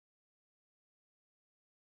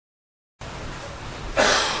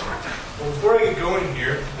going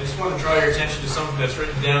here, I just want to draw your attention to something that's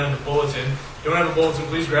written down in the bulletin. If you don't have a bulletin,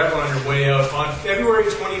 please grab one on your way out. On February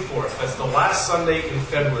 24th, that's the last Sunday in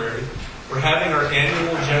February, we're having our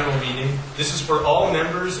annual general meeting. This is for all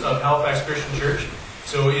members of Halifax Christian Church.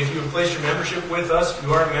 So if you have placed your membership with us, if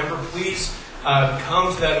you are a member, please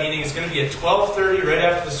come to that meeting. It's going to be at 12:30 right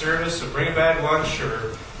after the service, so bring a bag lunch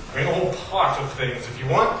or bring a whole pot of things if you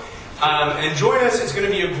want. And join us. It's going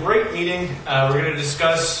to be a great meeting. We're going to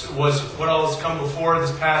discuss what all has come before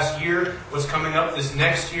this past year, what's coming up this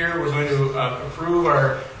next year. We're going to approve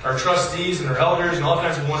our trustees and our elders and all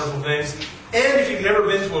kinds of wonderful things. And if you've never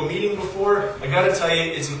been to a meeting before, I got to tell you,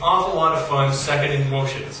 it's an awful lot of fun seconding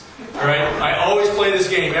motions. All right? I always play this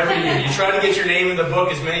game every year. You try to get your name in the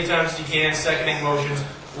book as many times as you can, seconding motions.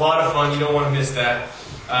 A lot of fun. You don't want to miss that.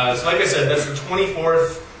 So like I said, that's the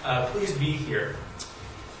 24th. Please be here.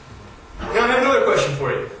 Now I have another question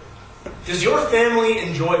for you. Does your family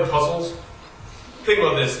enjoy puzzles? Think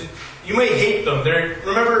about this. You may hate them.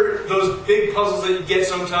 Remember those big puzzles that you get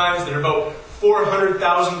sometimes that are about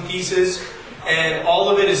 400,000 pieces and all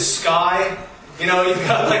of it is sky? You know, you've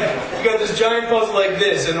got this giant puzzle like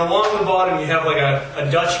this, and along the bottom you have like a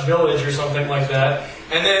Dutch village or something like that.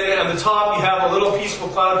 And then on the top you have a little peaceful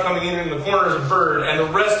cloud coming in, and in the corner is a bird, and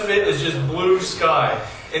the rest of it is just blue sky.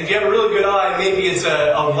 And if you have a really good eye, maybe it's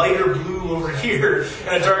a lighter blue over here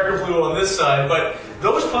and a darker blue on this side. But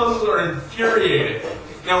those puzzles are infuriating.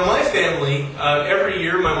 Now, my family, every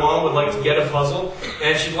year my mom would like to get a puzzle,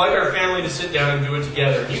 and she'd like our family to sit down and do it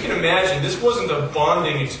together. You can imagine, this wasn't a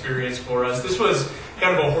bonding experience for us. This was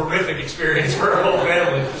kind of a horrific experience for our whole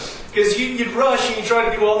family. Because you'd rush and you try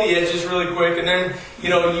to do all the edges really quick, and then,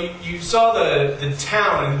 you saw the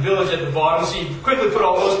town and the village at the bottom, so you quickly put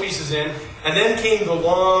all those pieces in. And then came the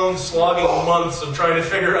long, slogging months of trying to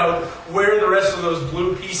figure out where the rest of those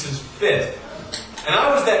blue pieces fit. And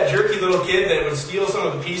I was that jerky little kid that would steal some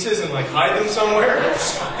of the pieces and hide them somewhere.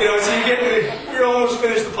 So you're almost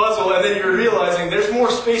finished the puzzle, and then you're realizing there's more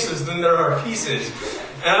spaces than there are pieces.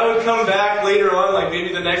 And I would come back later on,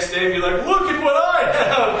 maybe the next day, and be like, look at what I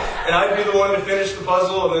have! And I'd be the one to finish the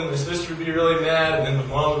puzzle, and then the sister would be really mad, and then the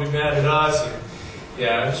mom would be mad at us. And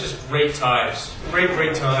yeah, it was just great times.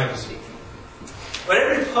 Great times. But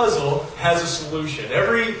every puzzle has a solution.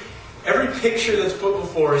 Every picture that's put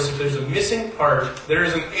before us, if there's a missing part, there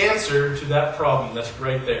is an answer to that problem that's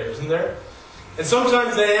right there, isn't there? And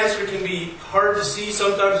sometimes that answer can be hard to see,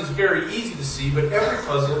 sometimes it's very easy to see, but every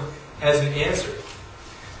puzzle has an answer.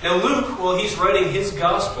 Now Luke, while he's writing his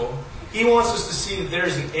gospel, he wants us to see that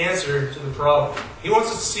there's an answer to the problem. He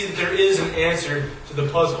wants us to see that there is an answer to the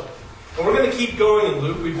puzzle. And we're going to keep going in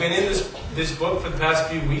Luke. We've been in this book for the past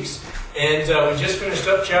few weeks. And we just finished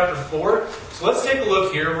up chapter 4. So let's take a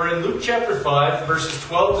look here. We're in Luke chapter 5, verses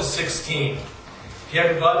 12 to 16. If you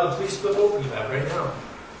have your Bible, please flip open to that right now.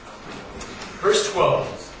 Verse 12.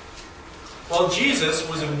 While Jesus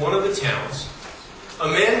was in one of the towns, a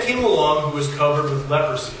man came along who was covered with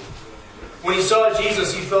leprosy. When he saw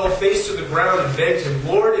Jesus, he fell face to the ground and begged him,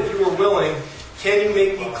 Lord, if you are willing, can you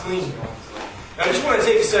make me clean? Now, I just want to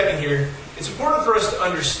take a second here. It's important for us to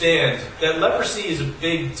understand that leprosy is a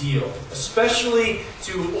big deal, especially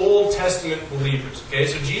to Old Testament believers. Okay,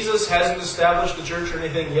 so Jesus hasn't established the church or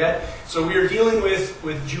anything yet, so we are dealing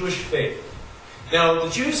with Jewish faith. Now, the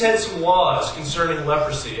Jews had some laws concerning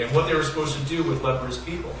leprosy and what they were supposed to do with leprous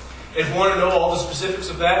people. If you want to know all the specifics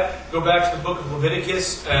of that, go back to the book of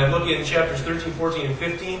Leviticus and look in chapters 13, 14, and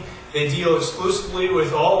 15. They deal exclusively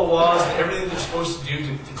with all the laws and everything they're supposed to do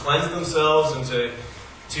to cleanse themselves and to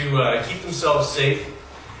keep themselves safe.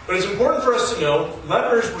 But it's important for us to know,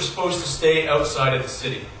 lepers were supposed to stay outside of the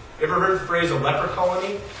city. You ever heard the phrase a leper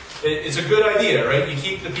colony? It's a good idea, right? You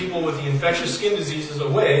keep the people with the infectious skin diseases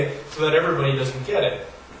away so that everybody doesn't get it.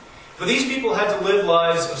 But these people had to live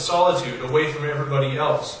lives of solitude away from everybody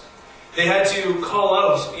else. They had to call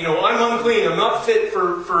out, I'm unclean, I'm not fit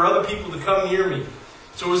for other people to come near me.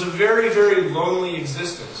 So it was a very, very lonely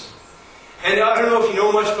existence. And I don't know if you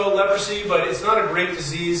know much about leprosy, but it's not a great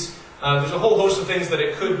disease. There's a whole host of things that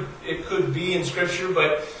it could be in Scripture,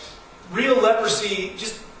 but real leprosy,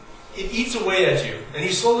 it eats away at you, and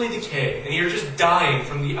you slowly decay, and you're just dying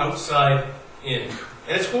from the outside in.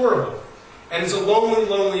 And it's horrible. And it's a lonely,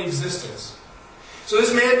 lonely existence. So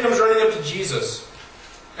this man comes running up to Jesus,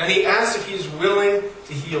 and he asks if he is willing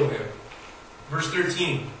to heal him. Verse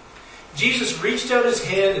 13. Jesus reached out his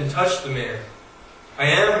hand and touched the man. I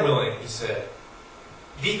am willing, he said.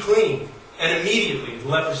 Be clean. And immediately the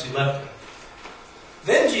leprosy left him.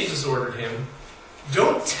 Then Jesus ordered him,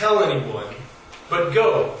 don't tell anyone, but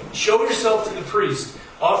go, show yourself to the priest,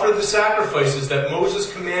 offer the sacrifices that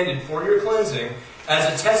Moses commanded for your cleansing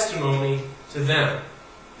as a testimony to them.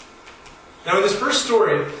 Now in this first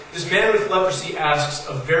story, this man with leprosy asks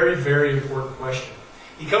a very, very important question.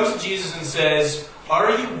 He comes to Jesus and says,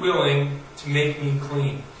 "Are you willing to make me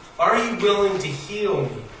clean? Are you willing to heal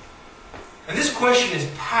me?" And this question is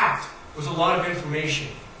packed with a lot of information.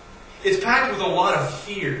 It's packed with a lot of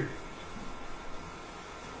fear.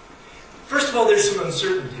 First of all, there's some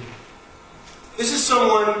uncertainty. This is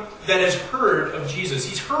someone that has heard of Jesus.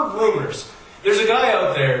 He's heard rumors. There's a guy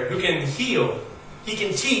out there who can heal. He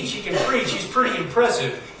can teach. He can preach. He's pretty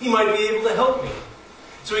impressive. He might be able to help me.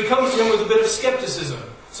 So he comes to him with a bit of skepticism,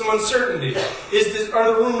 some uncertainty.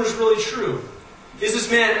 Are the rumors really true? Is this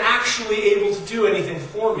man actually able to do anything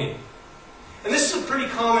for me? And this is a pretty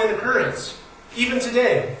common occurrence, even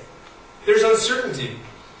today. There's uncertainty.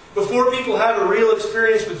 Before people have a real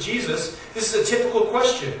experience with Jesus, this is a typical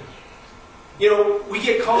question. You know, we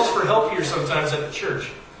get calls for help here sometimes at the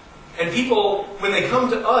church. And people, when they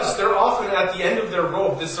come to us, they're often at the end of their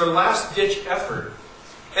rope. It's their last-ditch effort.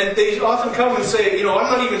 And they often come and say, you know,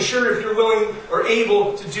 I'm not even sure if you're willing or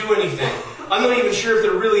able to do anything. I'm not even sure if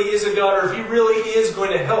there really is a God or if He really is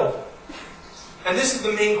going to help. And this is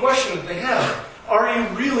the main question that they have. Are you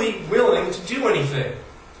really willing to do anything?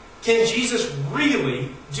 Can Jesus really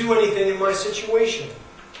do anything in my situation?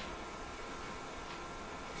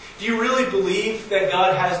 Do you really believe that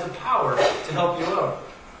God has the power to help you out?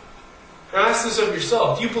 Now ask this of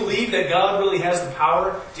yourself. Do you believe that God really has the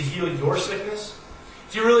power to heal your sickness?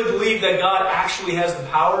 Do you really believe that God actually has the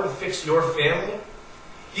power to fix your family?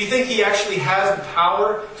 Do you think He actually has the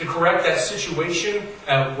power to correct that situation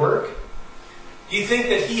at work? Do you think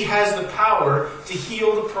that He has the power to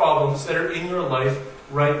heal the problems that are in your life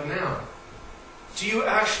right now? Do you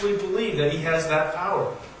actually believe that He has that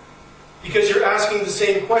power? Because you're asking the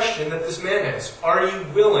same question that this man has. Are you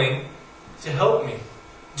willing to help me?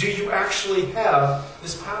 Do you actually have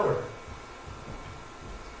this power?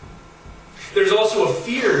 There's also a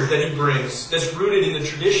fear that he brings that's rooted in the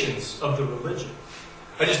traditions of the religion.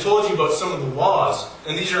 I just told you about some of the laws,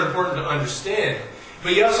 and these are important to understand.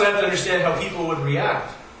 But you also have to understand how people would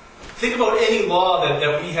react. Think about any law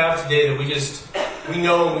that we have today that we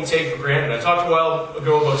know and we take for granted. I talked a while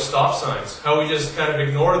ago about stop signs, how we just kind of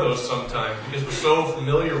ignore those sometimes because we're so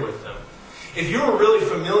familiar with them. If you were really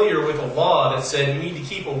familiar with a law that said you need to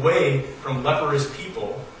keep away from leprous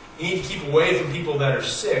people, you need to keep away from people that are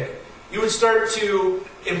sick, you would start to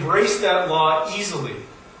embrace that law easily.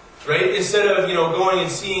 Right? Instead of going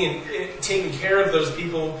and seeing and taking care of those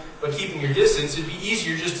people by keeping your distance, it'd be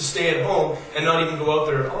easier just to stay at home and not even go out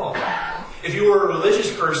there at all. If you were a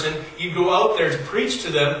religious person, you'd go out there to preach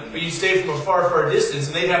to them, but you'd stay from a far, far distance,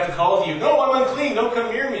 and they'd have to call to you, "No, I'm unclean, don't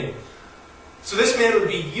come near me." So this man would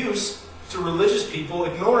be used to religious people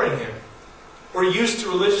ignoring him, or used to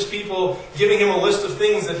religious people giving him a list of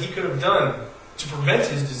things that he could have done to prevent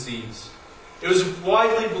his disease. It was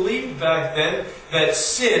widely believed back then that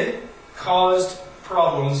sin caused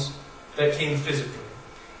problems that came physically.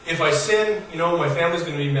 If I sin, my family's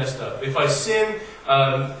going to be messed up. If I sin,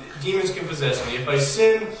 demons can possess me. If I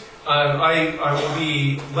sin, I will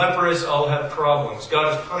be leprous, I'll have problems.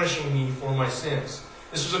 God is punishing me for my sins.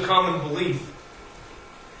 This was a common belief.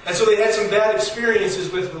 And so they had some bad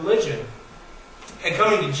experiences with religion. And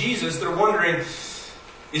coming to Jesus, they're wondering,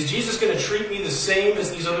 is Jesus going to treat me the same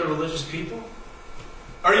as these other religious people?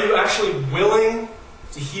 Are you actually willing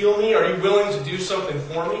to heal me? Are you willing to do something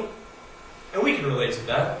for me? And we can relate to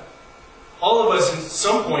that. All of us at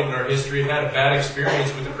some point in our history have had a bad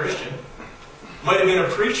experience with a Christian. Might have been a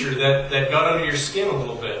preacher that got under your skin a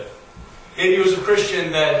little bit. Maybe it was a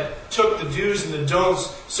Christian that took the do's and the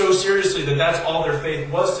don'ts so seriously that that's all their faith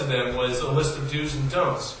was to them, was a list of do's and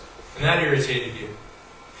don'ts. And that irritated you.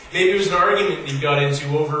 Maybe it was an argument that you got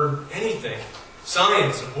into over anything.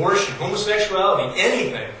 Science, abortion, homosexuality,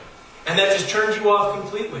 anything. And that just turned you off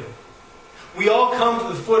completely. We all come to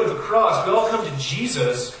the foot of the cross. We all come to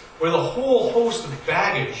Jesus with a whole host of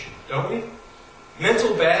baggage, don't we?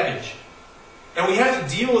 Mental baggage. And we have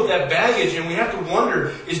to deal with that baggage, and we have to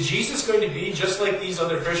wonder, is Jesus going to be just like these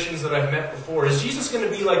other Christians that I've met before? Is Jesus going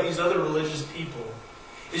to be like these other religious people?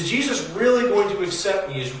 Is Jesus really going to accept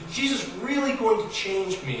me? Is Jesus really going to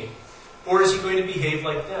change me? Or is He going to behave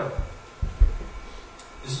like them?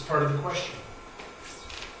 This is part of the question.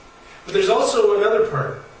 But there's also another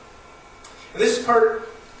part. And this part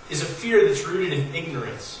is a fear that's rooted in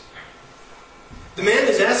ignorance. The man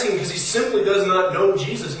is asking because he simply does not know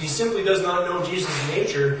Jesus, and he simply does not know Jesus'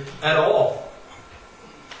 nature at all.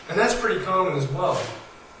 And that's pretty common as well.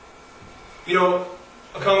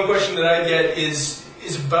 A common question that I get is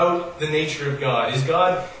about the nature of God. Is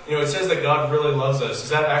God, it says that God really loves us. Is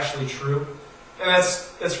that actually true? And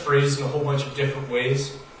that's phrased in a whole bunch of different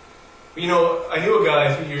ways. But I knew a guy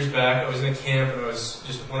a few years back. I was in a camp and I was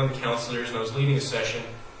just one of the counselors and I was leading a session.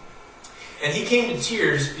 And he came to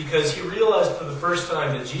tears because he realized for the first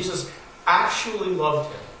time that Jesus actually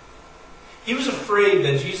loved him. He was afraid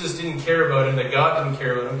that Jesus didn't care about him, that God didn't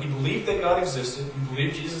care about him. He believed that God existed. He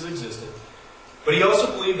believed Jesus existed. But he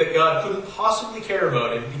also believed that God couldn't possibly care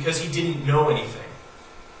about him because he didn't know anything.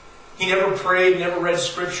 He never prayed, never read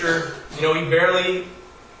Scripture. He barely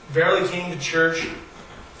came to church.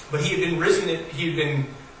 But he had been raised in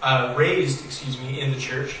the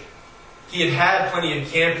church. He had plenty of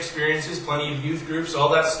camp experiences, plenty of youth groups, all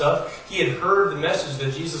that stuff. He had heard the message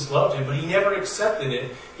that Jesus loved him, but he never accepted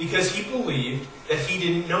it because he believed that he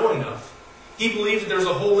didn't know enough. He believed that there was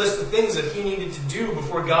a whole list of things that he needed to do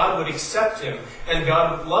before God would accept him and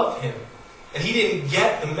God would love him. And he didn't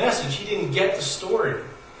get the message. He didn't get the story.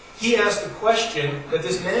 He asked the question that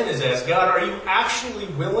this man has asked. God, are you actually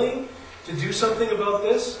willing to do something about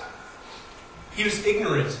this? He was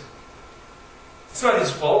ignorant. It's not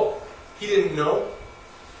his fault. He didn't know.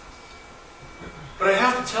 But I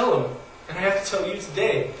have to tell him, and I have to tell you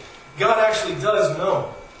today, God actually does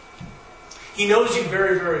know. He knows you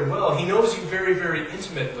very, very well. He knows you very, very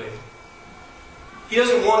intimately. He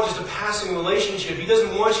doesn't want just a passing relationship. He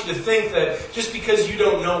doesn't want you to think that just because you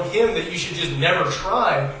don't know Him that you should just never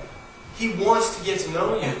try. He wants to get to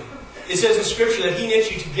know you. It says in Scripture that He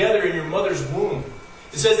knit you together in your mother's womb.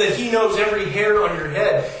 It says that He knows every hair on your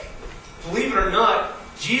head. Believe it or not,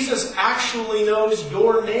 Jesus actually knows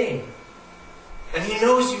your name. And He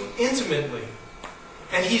knows you intimately.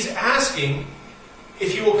 And He's asking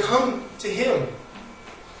if you will come to Him.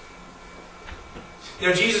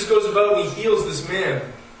 Now Jesus goes about and He heals this man.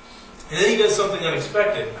 And then He does something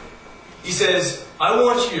unexpected. He says, I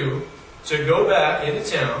want you to go back into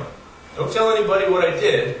town. Don't tell anybody what I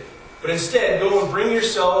did. But instead, go and bring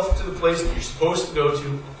yourself to the place that you're supposed to go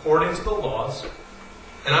to according to the laws.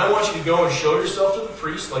 And I want you to go and show yourself to the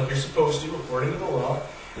priest like you're supposed to according to the law.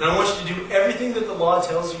 And I want you to do everything that the law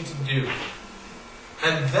tells you to do.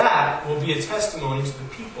 And that will be a testimony to the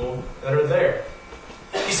people that are there.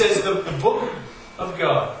 He says the book of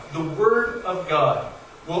God, the Word of God,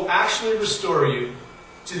 will actually restore you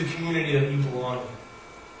to the community that you belong in.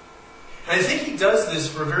 And I think He does this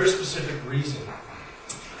for a very specific reason.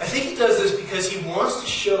 I think He does this because He wants to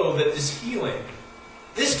show that this healing,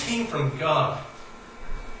 this came from God.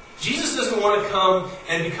 Jesus doesn't want to come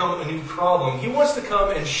and become a new problem. He wants to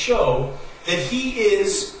come and show that He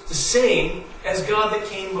is the same as God that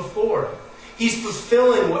came before. He's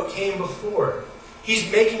fulfilling what came before. He's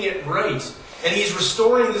making it right. And He's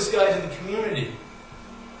restoring this guy to the community.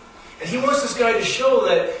 And He wants this guy to show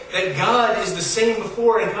that God is the same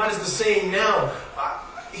before and God is the same now.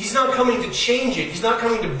 He's not coming to change it. He's not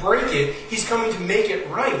coming to break it. He's coming to make it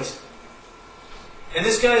right. And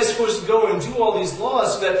this guy is supposed to go and do all these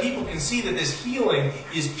laws so that people can see that this healing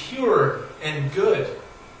is pure and good.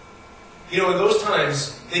 In those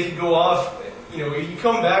times, they could go off. You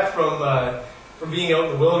come back from being out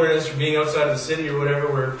in the wilderness or being outside of the city or whatever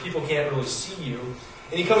where people can't really see you.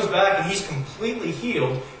 And he comes back and he's completely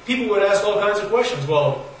healed. People would ask all kinds of questions.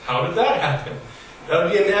 Well, how did that happen? That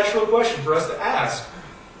would be a natural question for us to ask.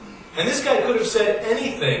 And this guy could have said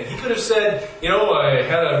anything. He could have said, I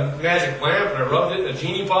had a magic lamp and I rubbed it and a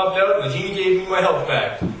genie popped out and the genie gave me my health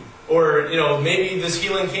back. Or, maybe this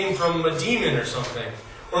healing came from a demon or something.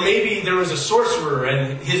 Or maybe there was a sorcerer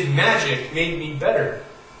and his magic made me better.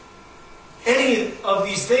 Any of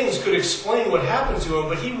these things could explain what happened to him,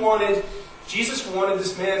 but Jesus wanted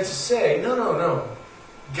this man to say, no.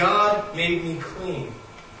 God made me clean.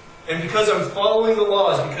 And because I'm following the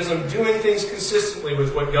laws, because I'm doing things consistently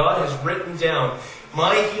with what God has written down,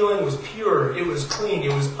 my healing was pure, it was clean,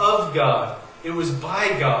 it was of God, it was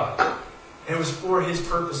by God, and it was for His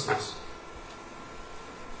purposes.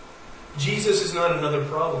 Jesus is not another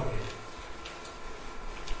problem here.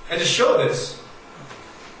 And to show this,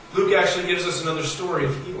 Luke actually gives us another story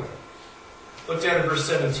of healing. Look down at verse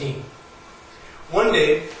 17. One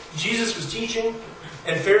day, Jesus was teaching,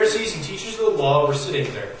 and Pharisees and teachers of the law were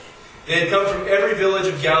sitting there. They had come from every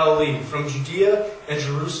village of Galilee, from Judea and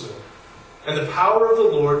Jerusalem. And the power of the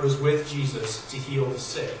Lord was with Jesus to heal the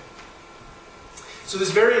sick. So this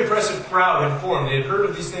very impressive crowd had formed. They had heard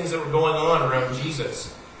of these things that were going on around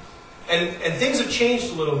Jesus. And things have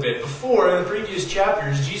changed a little bit. Before, in the previous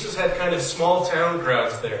chapters, Jesus had kind of small town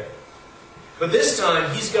crowds there. But this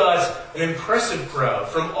time, He's got an impressive crowd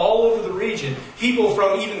from all over the region. People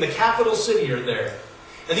from even the capital city are there.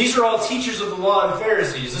 And these are all teachers of the law and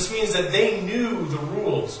Pharisees. This means that they knew the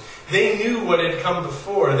rules. They knew what had come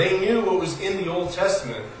before. They knew what was in the Old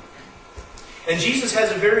Testament. And Jesus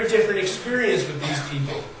has a very different experience with these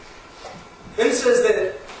people. Then it says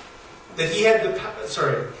that he had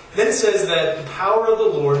Then it says that the power of the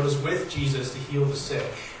Lord was with Jesus to heal the sick.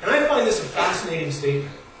 And I find this a fascinating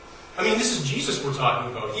statement. I mean, this is Jesus we're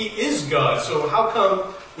talking about. He is God. So how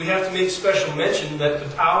come we have to make special mention that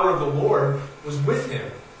the power of the Lord was with him?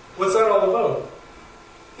 What's that all about?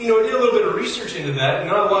 I did a little bit of research into that, and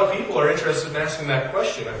not a lot of people are interested in asking that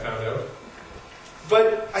question, I found out.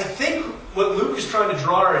 But I think what Luke is trying to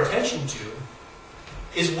draw our attention to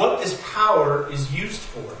is what this power is used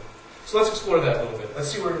for. So let's explore that a little bit. Let's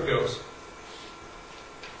see where it goes.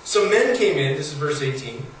 Some men came in, this is verse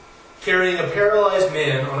 18, carrying a paralyzed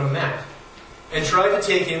man on a mat, and tried to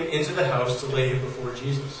take him into the house to lay him before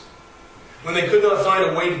Jesus. When they could not find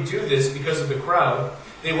a way to do this because of the crowd,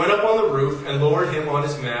 they went up on the roof and lowered him on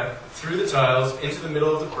his mat through the tiles into the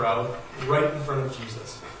middle of the crowd, right in front of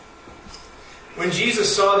Jesus. When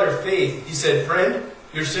Jesus saw their faith, he said, "Friend,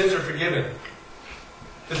 your sins are forgiven."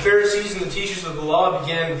 The Pharisees and the teachers of the law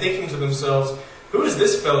began thinking to themselves, "Who is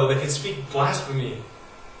this fellow that can speak blasphemy?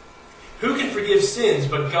 Who can forgive sins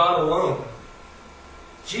but God alone?"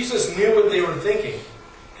 Jesus knew what they were thinking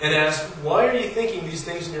and asked, "Why are you thinking these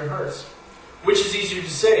things in your hearts? Which is easier to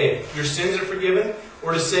say, 'Your sins are forgiven,'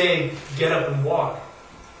 or to say, 'Get up and walk'?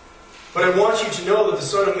 But I want you to know that the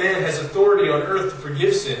Son of Man has authority on earth to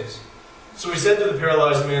forgive sins." So he said to the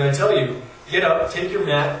paralyzed man, "I tell you, get up, take your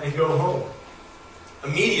mat, and go home."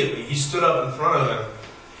 Immediately he stood up in front of them,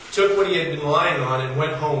 took what he had been lying on, and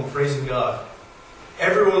went home, praising God.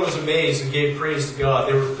 Everyone was amazed and gave praise to God.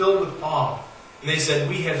 They were filled with awe, and they said,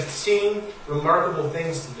 "We have seen remarkable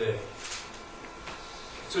things today."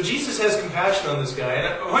 So Jesus has compassion on this guy, and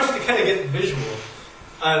I want you to kind of get the visual.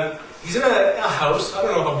 He's in a house. I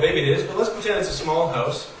don't know how big it is, but let's pretend it's a small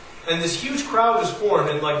house. And this huge crowd is formed,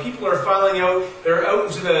 and people are filing out. They're out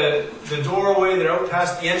into the doorway. They're out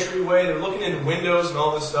past the entryway. They're looking into windows and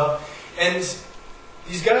all this stuff. And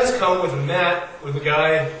these guys come with a mat with a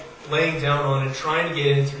guy laying down on it, trying to get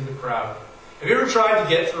in through the crowd. Have you ever tried to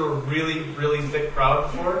get through a really, really thick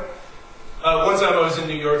crowd before? One time I was in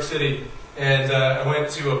New York City, and I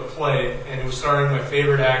went to a play, and it was starring my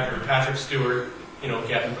favorite actor, Patrick Stewart.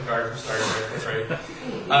 Captain Picard from Star Trek. That's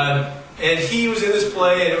right. And he was in this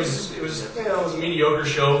play, and it was a mediocre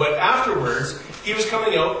show. But afterwards, he was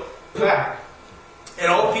coming out back,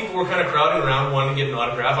 and all the people were kind of crowding around, wanting to get an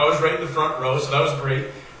autograph. I was right in the front row, so that was great.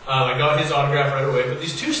 I got his autograph right away. But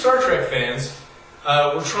these two Star Trek fans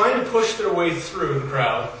were trying to push their way through the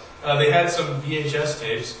crowd. They had some VHS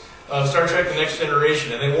tapes of Star Trek The Next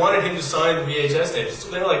Generation, and they wanted him to sign the VHS tapes. So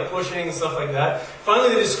they were pushing and stuff like that.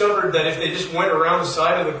 Finally, they discovered that if they just went around the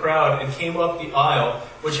side of the crowd and came up the aisle,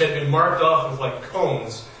 which had been marked off with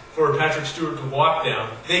cones for Patrick Stewart to walk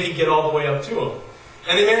down, they could get all the way up to him.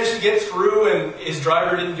 And they managed to get through, and his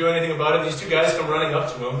driver didn't do anything about it. These two guys come running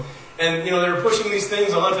up to him, and they were pushing these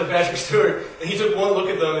things onto Patrick Stewart, and he took one look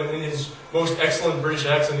at them, and in his most excellent British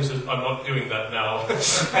accent, he said, "I'm not doing that now."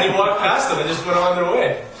 And he walked past them and just went on their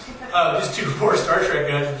way. These two poor Star Trek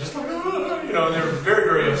guys were just and they were very,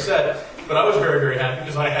 very upset. But I was very, very happy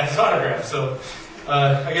because I had his autograph. So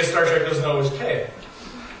I guess Star Trek doesn't always pay.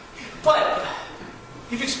 But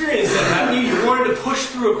you've experienced that, haven't you? You wanted to push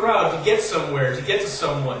through a crowd to get somewhere, to get to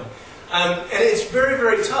someone. And it's very,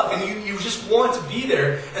 very tough, and you just want to be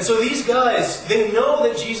there. And so these guys, they know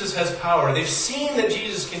that Jesus has power. They've seen that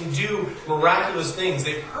Jesus can do miraculous things.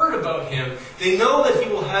 They've heard about him. They know that he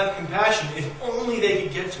will have compassion if only they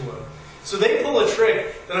could get to him. So they pull a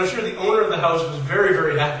trick that I'm sure the owner of the house was very,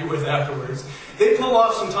 very happy with afterwards. They pull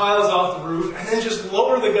off some tiles off the roof and then just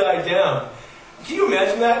lower the guy down. Can you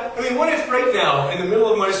imagine that? I mean, what if right now, in the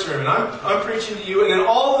middle of my sermon, I'm preaching to you, and then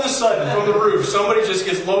all of a sudden, from the roof, somebody just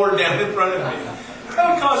gets lowered down in front of me? That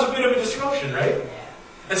would cause a bit of a disruption, right?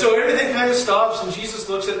 And so everything kind of stops, and Jesus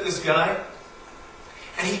looks at this guy,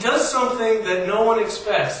 and he does something that no one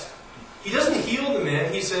expects. He doesn't heal the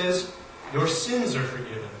man. He says, "Your sins are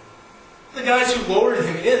forgiven." The guys who lowered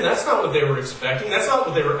him in, that's not what they were expecting. That's not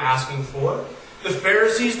what they were asking for. The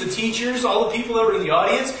Pharisees, the teachers, all the people that were in the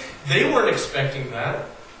audience, they weren't expecting that.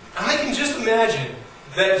 And I can just imagine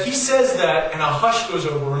that he says that and a hush goes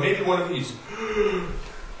over, or maybe one of these.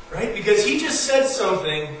 Right? Because he just said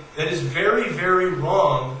something that is very, very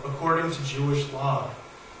wrong according to Jewish law.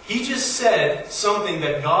 He just said something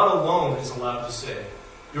that God alone is allowed to say.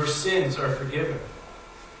 Your sins are forgiven.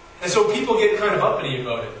 And so people get kind of uppity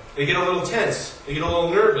about it. They get a little tense. They get a little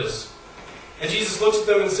nervous. And Jesus looks at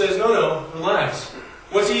them and says, no, relax.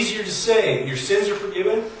 What's easier to say? Your sins are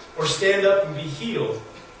forgiven, or stand up and be healed?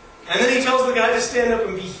 And then he tells the guy to stand up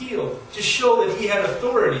and be healed, to show that he had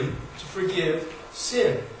authority to forgive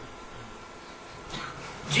sin.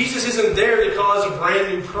 Jesus isn't there to cause a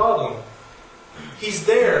brand new problem. He's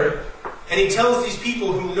there, and he tells these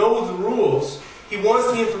people who know the rules, he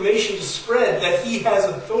wants the information to spread that he has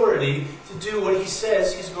authority to do what he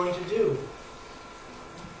says he's going to do.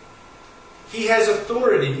 He has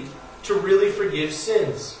authority to really forgive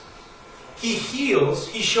sins. He heals,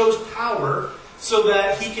 he shows power so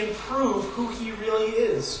that he can prove who he really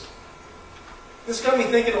is. This got me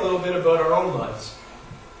thinking a little bit about our own lives.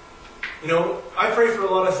 You know, I pray for a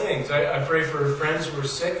lot of things. I pray for friends who are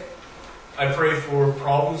sick. I pray for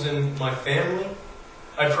problems in my family.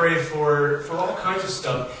 I pray for all kinds of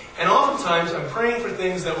stuff. And oftentimes I'm praying for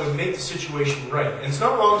things that would make the situation right. And it's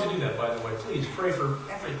not wrong to do that, by the way. Please pray for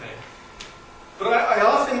everything. But I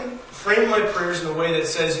often frame my prayers in a way that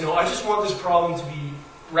says, you know, I just want this problem to be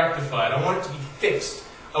rectified. I want it to be fixed.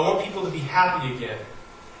 I want people to be happy again.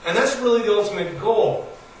 And that's really the ultimate goal.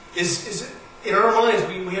 Is in our minds,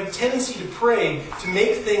 we have a tendency to pray to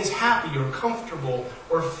make things happy or comfortable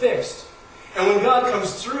or fixed. And when God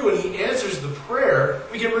comes through and he answers the prayer,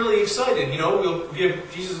 we get really excited. You know, we'll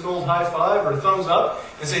give Jesus an old high five or a thumbs up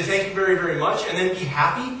and say thank you very, very much, and then be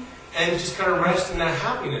happy and just kind of rest in that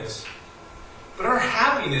happiness. But our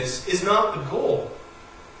happiness is not the goal.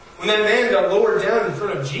 When that man got lowered down in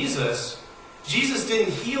front of Jesus, Jesus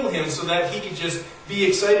didn't heal him so that he could just be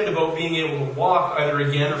excited about being able to walk either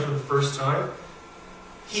again or for the first time.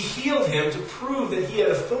 He healed him to prove that he had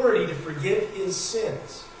authority to forgive his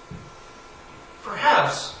sins.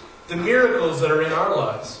 Perhaps the miracles that are in our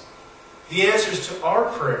lives, the answers to our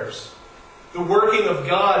prayers, the working of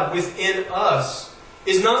God within us,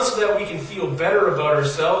 is not so that we can feel better about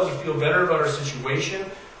ourselves or feel better about our situation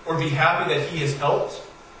or be happy that he has helped.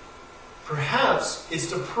 Perhaps it's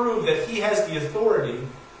to prove that he has the authority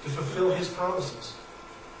to fulfill his promises.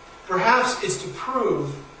 Perhaps it's to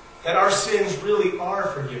prove that our sins really are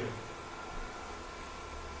forgiven.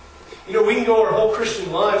 You know, we can go our whole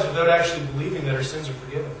Christian lives without actually believing that our sins are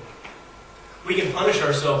forgiven. We can punish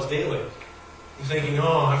ourselves daily. Thinking,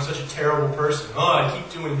 oh, I'm such a terrible person. Oh, I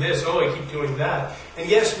keep doing this. Oh, I keep doing that. And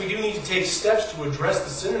yes, we do need to take steps to address the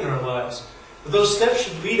sin in our lives. But those steps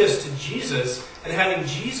should lead us to Jesus and having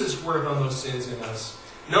Jesus work on those sins in us.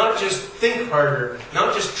 Not just think harder.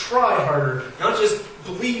 Not just try harder. Not just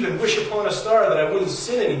believe and wish upon a star that I wouldn't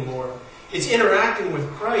sin anymore. It's interacting with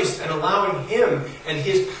Christ and allowing him and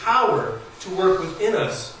his power to work within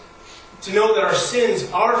us. To know that our sins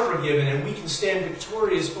are forgiven and we can stand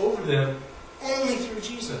victorious over them only through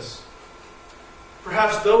Jesus.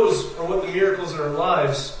 Perhaps those are what the miracles in our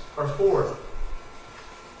lives are for.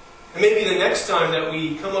 And maybe the next time that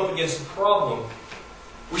we come up against a problem,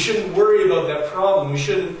 we shouldn't worry about that problem. We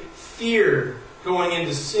shouldn't fear going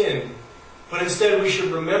into sin. But instead we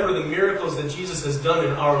should remember the miracles that Jesus has done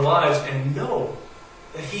in our lives and know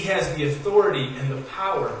that he has the authority and the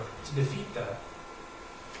power to defeat that.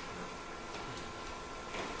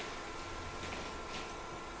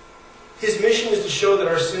 His mission is to show that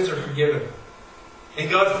our sins are forgiven. And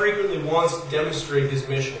God frequently wants to demonstrate his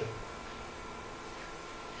mission.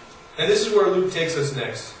 And this is where Luke takes us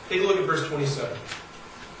next. Take a look at verse 27.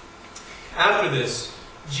 After this,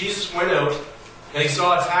 Jesus went out and he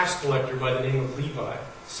saw a tax collector by the name of Levi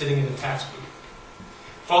sitting in the tax booth.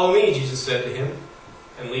 "Follow me," Jesus said to him.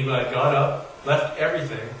 And Levi got up, left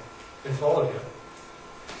everything, and followed him.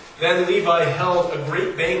 Then Levi held a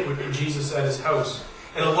great banquet for Jesus at his house.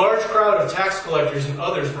 And a large crowd of tax collectors and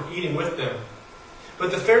others were eating with them.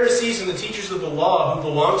 But the Pharisees and the teachers of the law who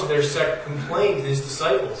belonged to their sect complained to his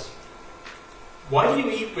disciples, "Why do you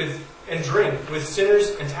eat with and drink with sinners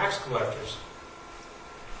and tax collectors?"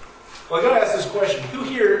 Well, I got to ask this question. Who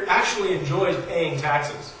here actually enjoys paying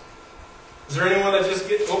taxes? Is there anyone that just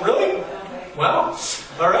gets... Oh, really? Well,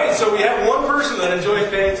 all right. So we have one person that enjoys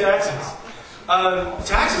paying taxes.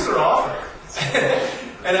 Taxes are awful.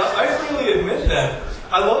 And I really admit that.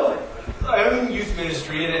 I'm in youth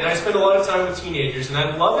ministry, and I spend a lot of time with teenagers, and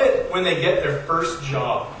I love it when they get their first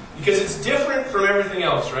job. Because it's different from everything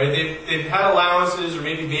else, right? They've had allowances, or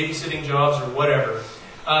maybe babysitting jobs, or whatever.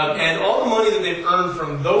 And all the money that they've earned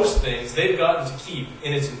from those things, they've gotten to keep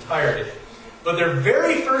in its entirety. But their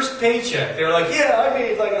very first paycheck, they're like, yeah, I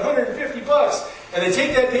made like $150. And they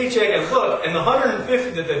take that paycheck and look, and the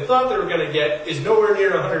 $150 that they thought they were going to get is nowhere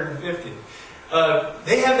near $150.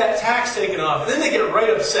 They have that tax taken off, and then they get right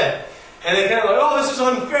upset. And they kind of like, oh, this is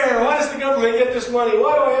unfair. Why does the government get this money?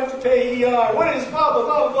 Why do I have to pay ER? What is blah, blah,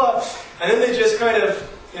 blah, blah. And then they just kind of,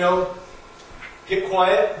 get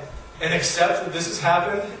quiet and accept that this has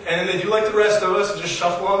happened. And then they do like the rest of us and just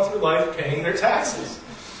shuffle on through life paying their taxes.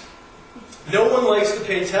 No one likes to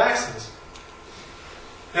pay taxes.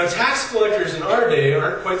 Now, tax collectors in our day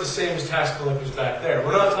aren't quite the same as tax collectors back there.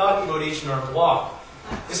 We're not talking about H&R Block.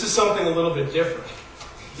 This is something a little bit different.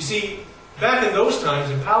 You see, back in those times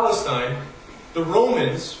in Palestine, the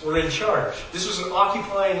Romans were in charge. This was an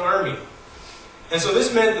occupying army. And so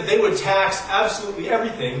this meant that they would tax absolutely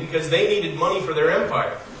everything because they needed money for their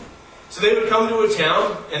empire. So they would come to a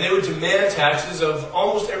town and they would demand taxes of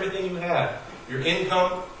almost everything you had. Your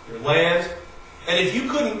income, your land. And if you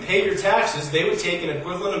couldn't pay your taxes, they would take an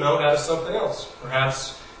equivalent amount out of something else.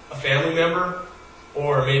 Perhaps a family member,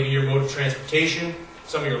 or maybe your mode of transportation,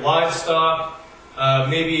 some of your livestock.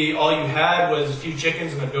 Maybe all you had was a few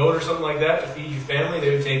chickens and a goat or something like that to feed your family. They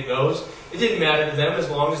would take those. It didn't matter to them as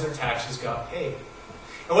long as their taxes got paid.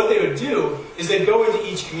 And what they would do is they'd go into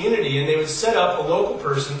each community and they would set up a local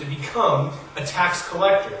person to become a tax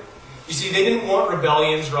collector. You see, they didn't want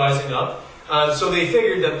rebellions rising up. So they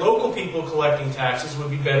figured that local people collecting taxes would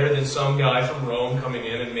be better than some guy from Rome coming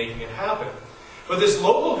in and making it happen. But this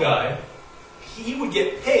local guy, he would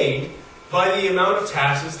get paid by the amount of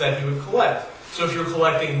taxes that he would collect. So if you're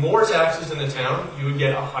collecting more taxes in the town, you would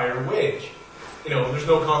get a higher wage. There's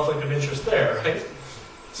no conflict of interest there, right?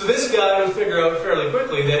 So this guy would figure out fairly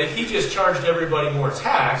quickly that if he just charged everybody more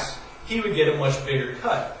tax, he would get a much bigger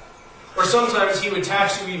cut. Or sometimes he would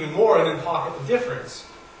tax you even more and then pocket the difference.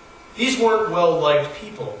 These weren't well-liked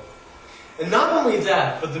people. And not only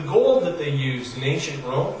that, but the gold that they used in ancient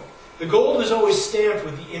Rome, the gold was always stamped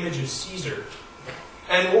with the image of Caesar.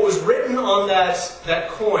 And what was written on that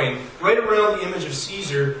coin, right around the image of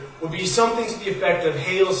Caesar, would be something to the effect of,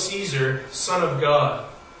 "Hail Caesar, Son of God."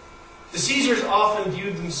 The Caesars often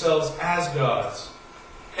viewed themselves as gods.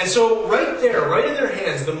 And so right there, right in their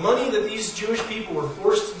hands, the money that these Jewish people were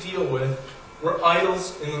forced to deal with were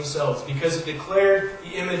idols in themselves because it declared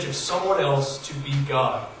the image of someone else to be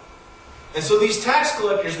God. And so these tax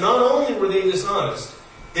collectors, not only were they dishonest,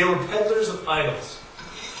 they were peddlers of idols.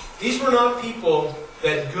 These were not people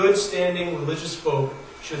that good standing religious folk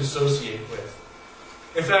should associate with.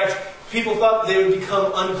 In fact, people thought they would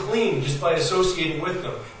become unclean just by associating with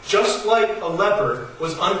them. Just like a leper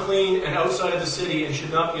was unclean and outside of the city and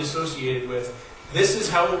should not be associated with, this is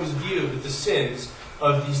how it was viewed with the sins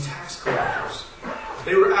of these tax collectors.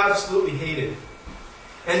 They were absolutely hated.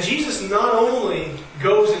 And Jesus not only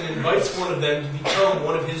goes and invites one of them to become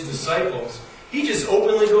one of his disciples, he just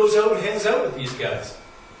openly goes out and hangs out with these guys.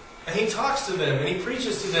 And he talks to them, and he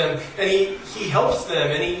preaches to them, and he helps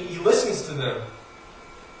them, and he listens to them.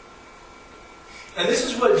 And this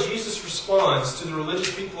is what Jesus responds to the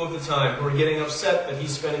religious people of the time who are getting upset that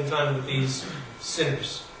he's spending time with these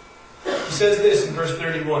sinners. He says this in verse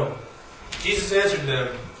 31. Jesus answered them,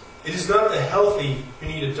 "It is not the healthy who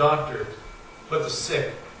need a doctor, but the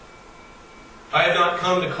sick. I have not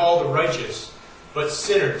come to call the righteous, but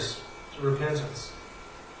sinners to repentance."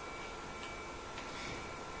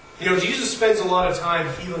 Jesus spends a lot of time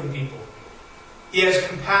healing people. He has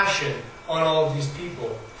compassion on all of these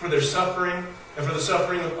people for their suffering and for the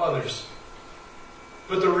suffering of others.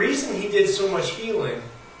 But the reason he did so much healing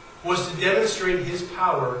was to demonstrate his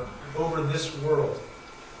power over this world.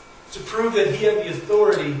 To prove that he had the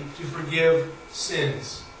authority to forgive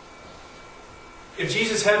sins. If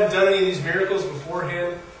Jesus hadn't done any of these miracles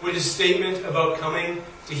beforehand, would his statement about coming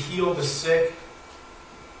to heal the sick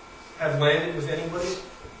have landed with anybody?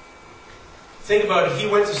 Think about it. He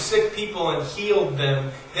went to sick people and healed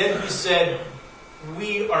them. Then he said,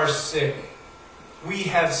 "We are sick. We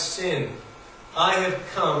have sinned. I have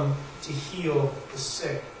come to heal the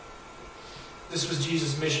sick." This was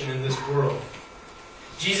Jesus' mission in this world.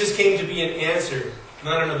 Jesus came to be an answer,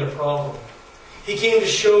 not another problem. He came to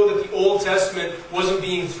show that the Old Testament wasn't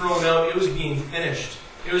being thrown out, it was being finished.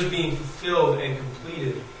 It was being fulfilled and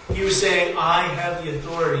completed. He was saying, "I have the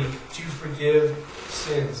authority to forgive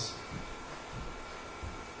sins."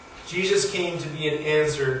 Jesus came to be an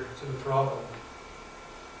answer to the problem.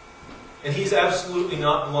 And he's absolutely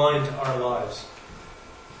not blind to our lives.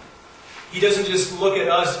 He doesn't just look at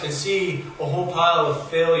us and see a whole pile of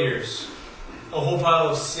failures, a whole pile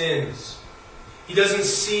of sins. He doesn't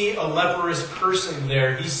see a leprous person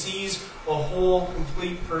there. He sees a whole,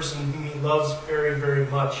 complete person whom he loves very, very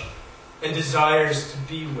much and desires to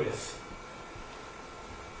be with.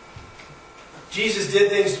 Jesus did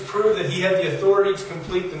things to prove that he had the authority to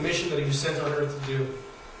complete the mission that he was sent on earth to do.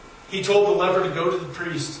 He told the leper to go to the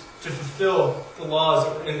priest to fulfill the laws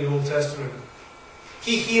that were in the Old Testament.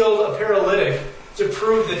 He healed a paralytic to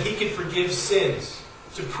prove that he could forgive sins.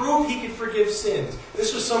 To prove he could forgive sins.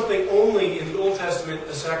 This was something only in the Old Testament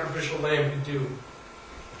a sacrificial lamb could do.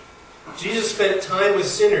 Jesus spent time with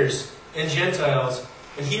sinners and Gentiles,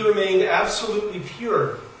 and he remained absolutely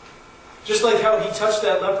pure. Just like how he touched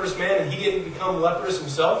that leprous man and he didn't become leprous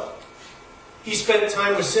himself, he spent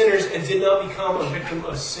time with sinners and did not become a victim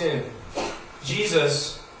of sin.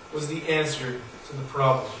 Jesus was the answer to the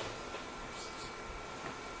problem.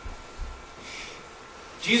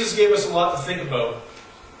 Jesus gave us a lot to think about.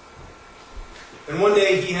 And one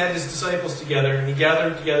day he had his disciples together and he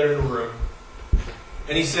gathered together in a room.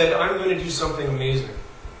 And he said, I'm going to do something amazing.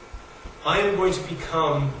 I am going to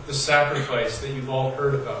become the sacrifice that you've all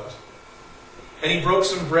heard about. And he broke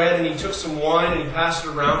some bread and he took some wine and he passed it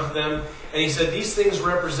around to them. And he said, these things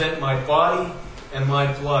represent my body and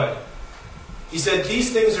my blood. He said,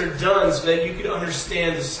 these things are done so that you could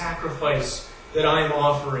understand the sacrifice that I am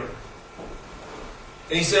offering.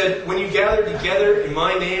 And he said, when you gather together in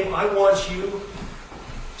my name, I want you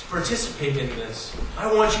to participate in this.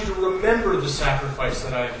 I want you to remember the sacrifice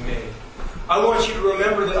that I have made. I want you to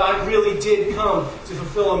remember that I really did come to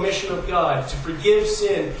fulfill a mission of God, to forgive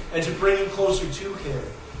sin and to bring you closer to Him.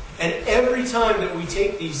 And every time that we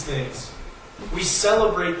take these things, we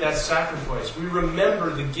celebrate that sacrifice. We remember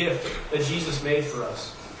the gift that Jesus made for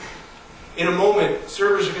us. In a moment,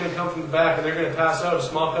 servers are going to come from the back and they're going to pass out a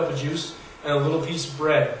small cup of juice and a little piece of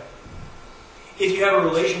bread. If you have a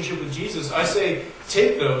relationship with Jesus, I say,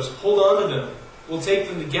 take those, hold on to them. We'll take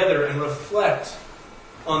them together and reflect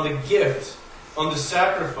on the gift, on the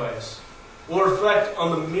sacrifice. We'll reflect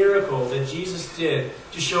on the miracle that Jesus did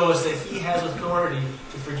to show us that He has authority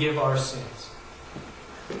to forgive our sins.